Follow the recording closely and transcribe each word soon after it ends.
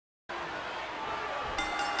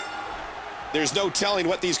There's no telling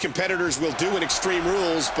what these competitors will do in Extreme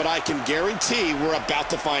Rules, but I can guarantee we're about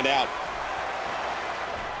to find out.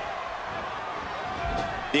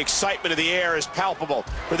 The excitement of the air is palpable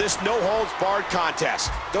for this no-holds-barred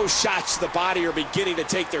contest. Those shots to the body are beginning to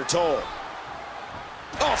take their toll.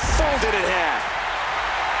 Oh, folded in half.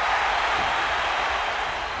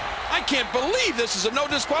 I can't believe this is a no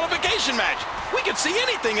disqualification match. We could see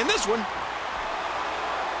anything in this one.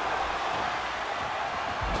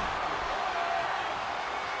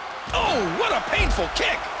 Oh, what a painful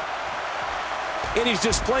kick. And he's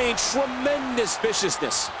displaying tremendous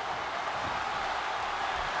viciousness.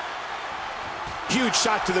 Huge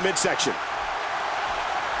shot to the midsection.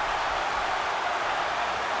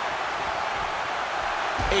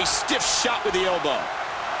 A stiff shot with the elbow.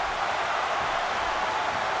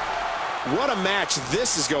 What a match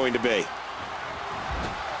this is going to be.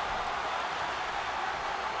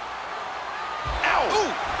 Ow!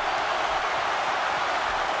 Ooh.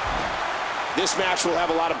 This match will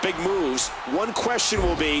have a lot of big moves. One question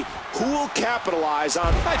will be, who will capitalize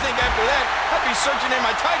on... I think after that, I'd be searching in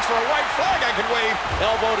my tights for a white flag I could wave.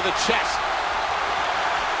 Elbow to the chest.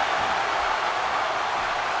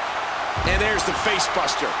 And there's the face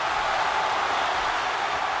buster.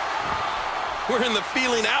 We're in the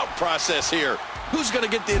feeling out process here. Who's going to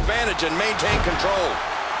get the advantage and maintain control?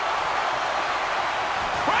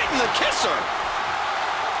 Right in the kisser.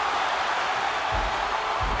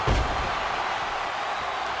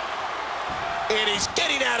 And he's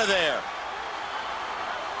getting out of there.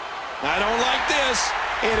 I don't like this.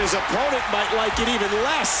 And his opponent might like it even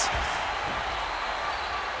less.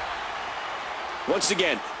 Once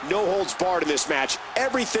again, no holds barred in this match.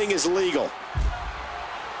 Everything is legal.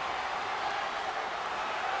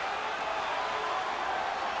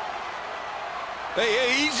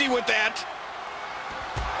 Hey, easy with that.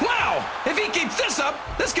 Wow, if he keeps this up,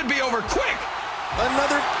 this could be over quick.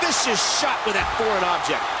 Another vicious shot with that foreign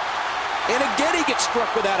object. And again, he gets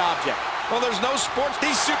struck with that object. Well, there's no sports.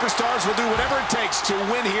 These superstars will do whatever it takes to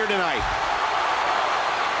win here tonight.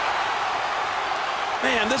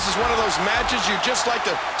 Man, this is one of those matches you just like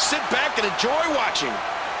to sit back and enjoy watching.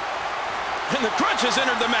 And the crutch has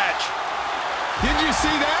entered the match. Did you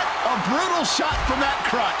see that? A brutal shot from that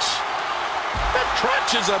crutch. That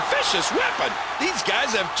crutch is a vicious weapon. These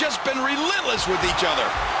guys have just been relentless with each other.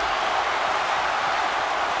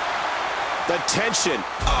 The tension.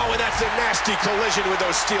 Oh, and that's a nasty collision with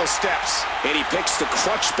those steel steps. And he picks the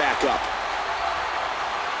crutch back up.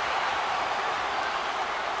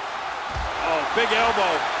 Oh, big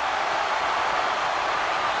elbow.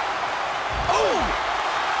 Oh!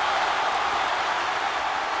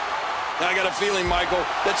 I got a feeling, Michael,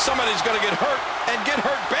 that somebody's going to get hurt and get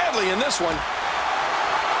hurt badly in this one.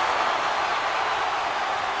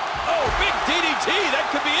 Oh, big DDT. That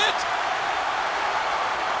could be it.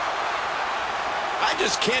 I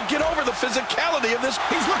just can't get over the physicality of this.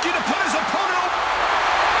 He's looking to put his opponent over.